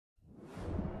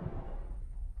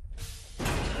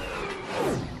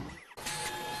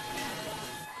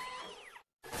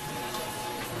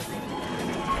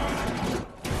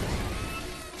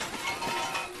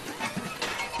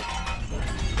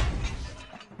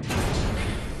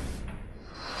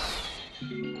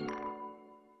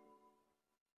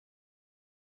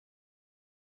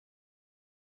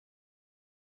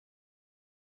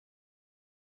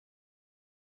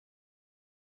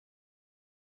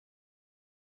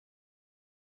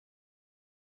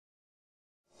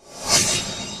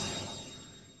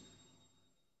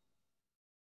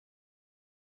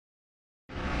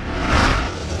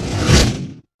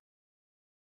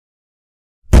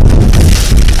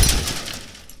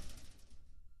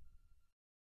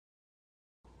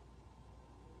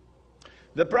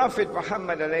The Prophet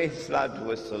Muhammad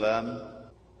ﷺ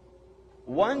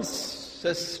once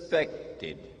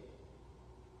suspected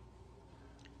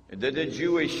that a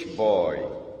Jewish boy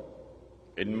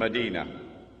in Medina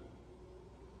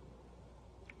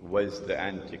was the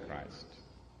Antichrist.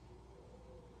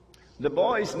 The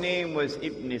boy's name was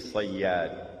Ibn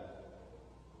Sayyad.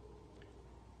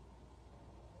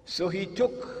 So he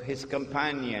took his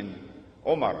companion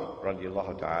Umar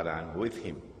radiallahu ta'ala anhu with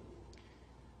him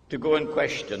to go and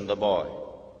question the boy.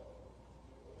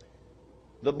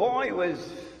 The boy was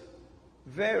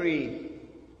very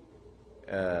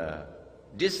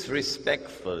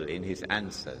disrespectful in his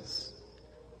answers,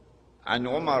 and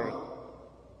Umar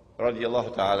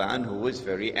radiallahu ta'ala anhu was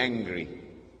very angry.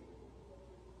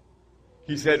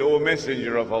 He said, "O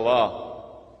Messenger of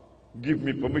Allah, give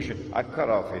me permission." I cut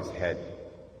off his head.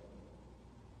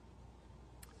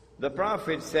 The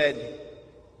Prophet said,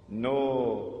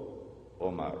 "No,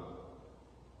 Umar,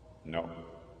 no.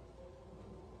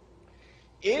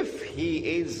 If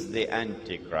he is the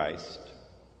Antichrist,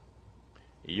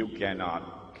 you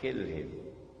cannot kill him.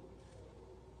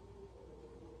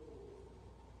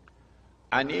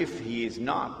 And if he is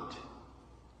not,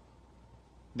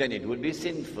 then it would be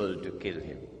sinful to kill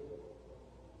him."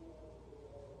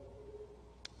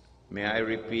 May I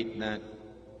repeat that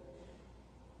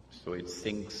so it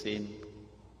sinks in?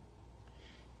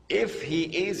 If he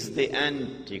is the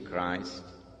Antichrist,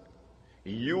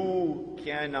 you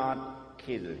cannot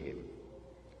kill him.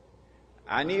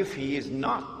 And if he is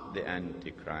not the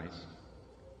Antichrist,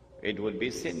 it would be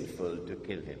sinful to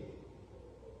kill him.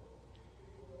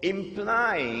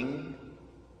 Implying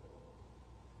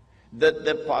that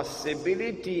the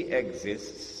possibility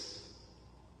exists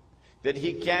that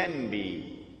he can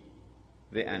be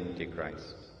the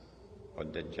Antichrist or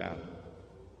Dajjal.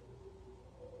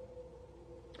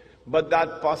 But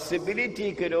that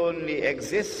possibility could only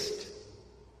exist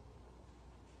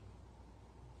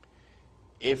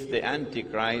if the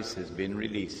Antichrist has been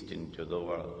released into the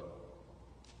world.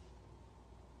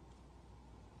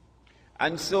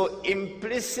 And so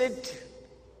implicit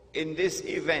in this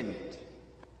event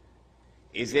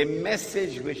is a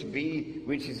message which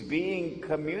is being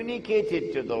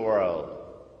communicated to the world,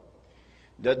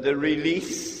 that the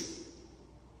release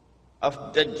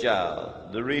of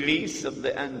Dajjal, the release of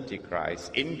the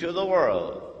Antichrist into the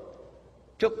world,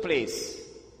 took place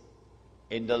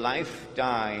in the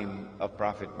lifetime of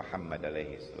Prophet Muhammad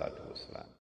ﷺ.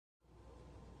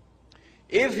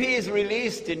 If he is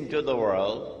released into the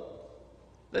world,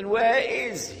 then where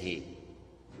is he?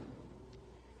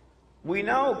 We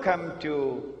now come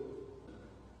to,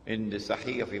 in the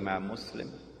Sahih of Imam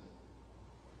Muslim,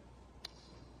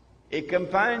 a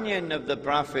companion of the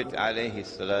Prophet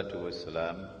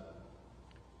ﷺ,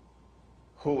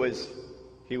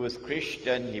 he was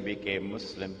Christian, he became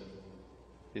Muslim.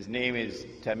 His name is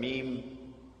Tamim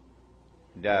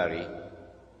Dari.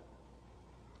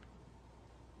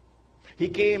 He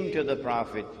came to the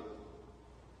Prophet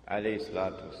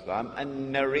ﷺ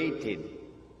and narrated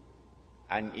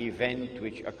an event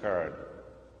which occurred.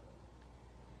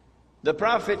 The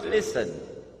Prophet listened,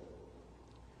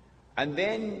 and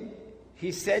then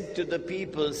he said to the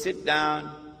people, "Sit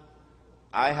down,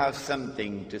 I have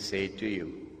something to say to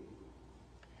you."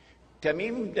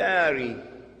 Tamim Dari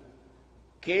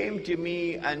came to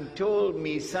me and told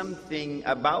me something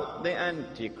about the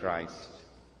Antichrist,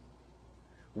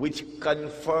 which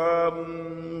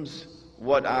confirms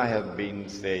what I have been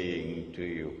saying to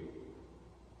you.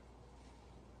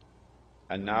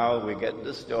 And now we get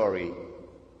the story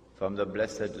from the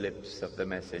blessed lips of the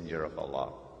Messenger of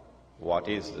Allah. What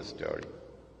is the story?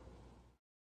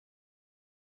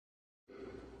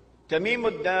 Tamim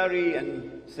ad-Dari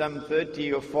and some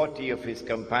 30 or 40 of his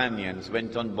companions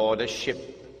went on board a ship.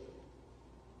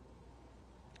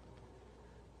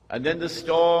 And then the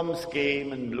storms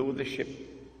came and blew the ship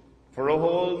for a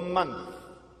whole month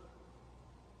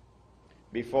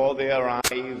before they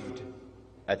arrived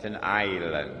at an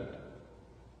island.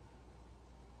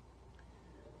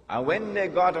 And when they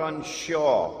got on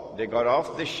shore, they got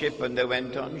off the ship and they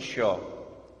went on shore,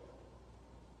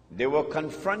 they were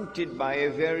confronted by a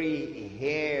very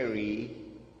hairy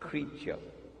creature.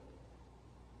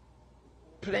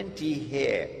 Plenty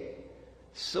hair,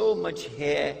 so much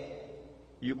hair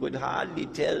you could hardly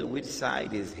tell which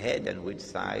side is head and which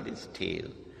side is tail.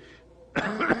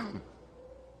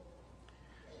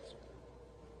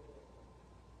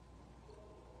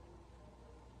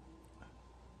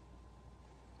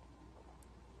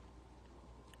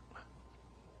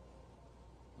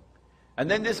 And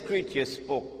then this creature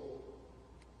spoke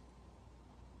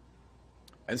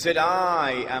and said,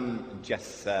 "I am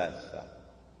Jassasa.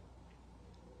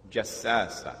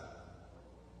 jassasa,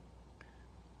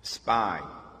 spy.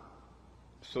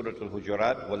 Surah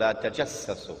Al-Hujurat, وَلَا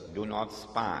تَجَسَّسُوا, do not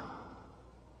spy.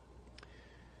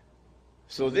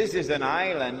 So this is an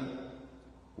island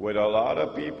with a lot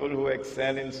of people who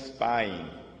excel in spying.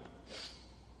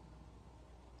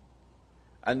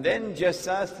 And then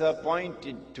Jassasa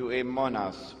pointed to a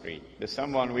monastery. There's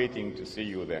someone waiting to see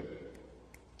you there.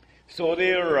 So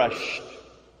they rushed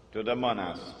to the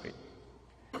monastery.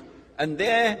 And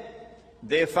there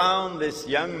they found this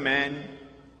young man,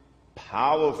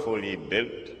 powerfully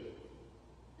built,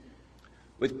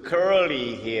 with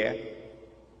curly hair.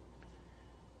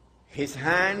 His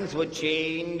hands were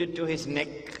chained to his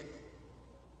neck.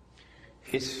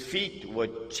 His feet were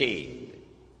chained.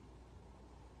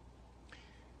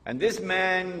 And this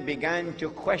man began to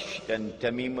question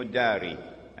Tamim ad-Dari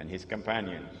and his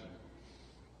companions.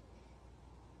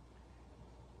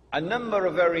 A number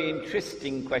of very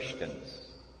interesting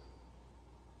questions.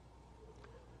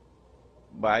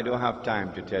 But I don't have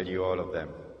time to tell you all of them.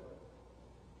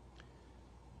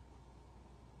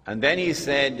 And then he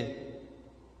said,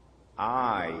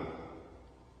 I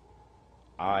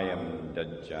am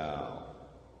Dajjal.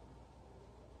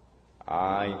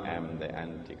 I am the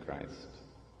Antichrist.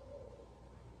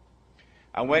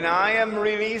 And when I am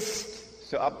released,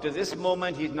 so up to this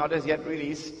moment he's not as yet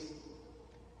released,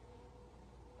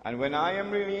 and when I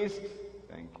am released,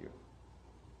 thank you,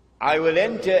 I will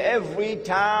enter every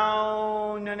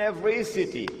town and every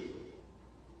city.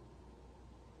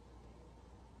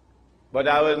 But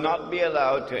I will not be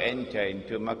allowed to enter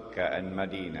into Mecca and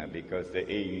Medina because the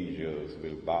angels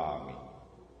will bar me.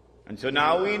 And so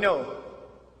now we know,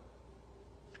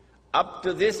 up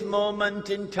to this moment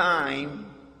in time,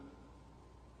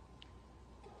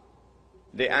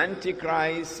 the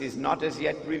Antichrist is not as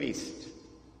yet released.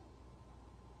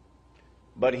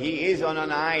 But he is on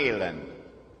an island,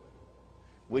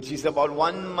 which is about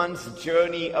 1 month's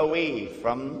journey away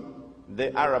from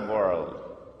the Arab world,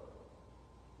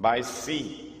 by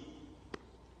sea.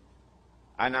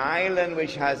 An island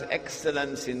which has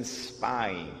excellence in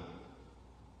spying.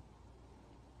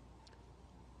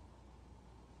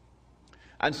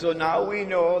 And so now we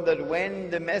know that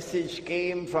when the message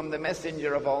came from the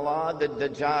Messenger of Allah that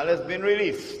Dajjal has been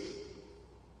released,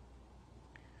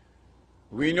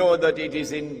 we know that it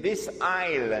is in this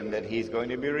island that he is going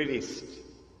to be released.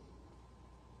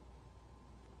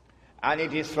 And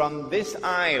it is from this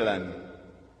island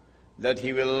that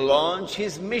he will launch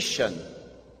his mission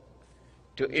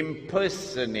to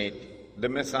impersonate the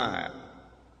Messiah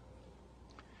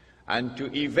and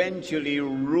to eventually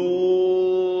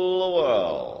rule the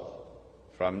world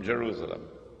from Jerusalem.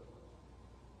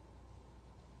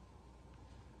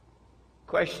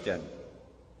 Question: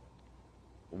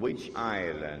 which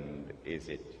island is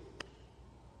it?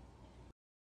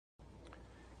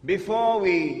 Before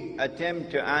we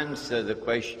attempt to answer the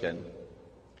question,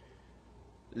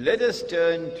 let us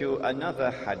turn to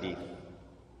another hadith,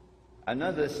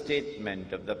 another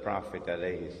statement of the Prophet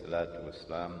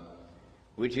ﷺ,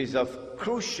 which is of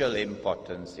crucial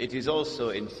importance. It is also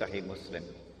in Sahih Muslim.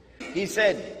 He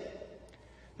said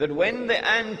that when the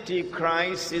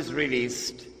Antichrist is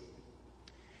released,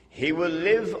 he will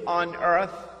live on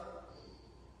earth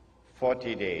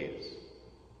 40 days.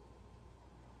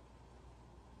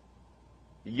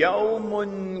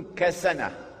 Yawmun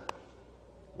kasana,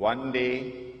 1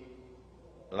 day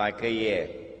like a year.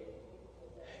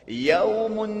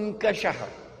 Yawmun kashahr,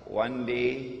 1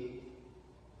 day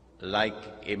like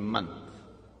a month.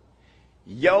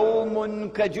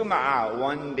 Yawmun kajum'a,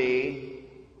 1 day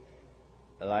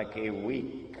like a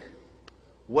week.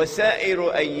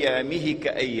 Wasairu ayyamihi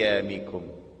ka'ayyamikum,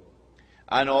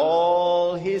 and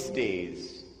all his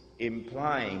days,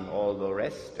 implying all the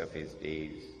rest of his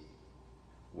days,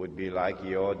 would be like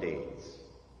your days.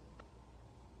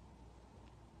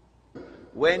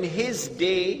 When his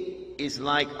day is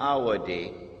like our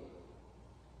day,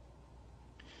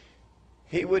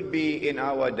 he would be in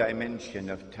our dimension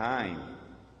of time.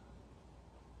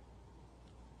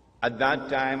 At that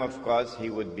time, of course,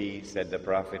 he would be, said the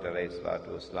Prophet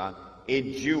ﷺ, a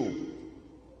Jew,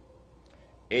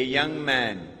 a young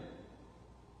man,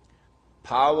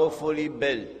 powerfully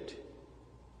built,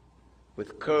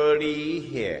 with curly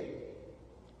hair,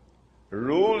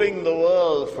 ruling the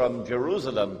world from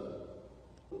Jerusalem,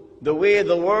 the way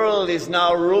the world is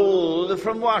now ruled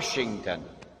from Washington.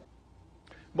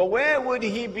 But where would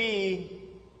he be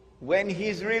when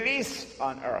he's released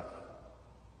on earth?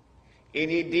 In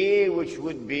a day which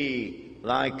would be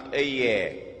like a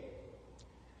year.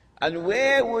 And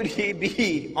where would he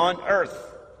be on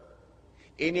earth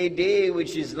in a day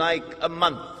which is like a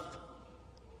month?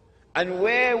 And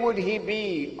where would he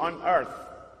be on earth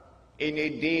in a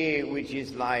day which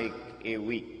is like a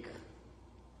week?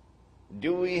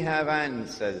 Do we have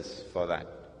answers for that?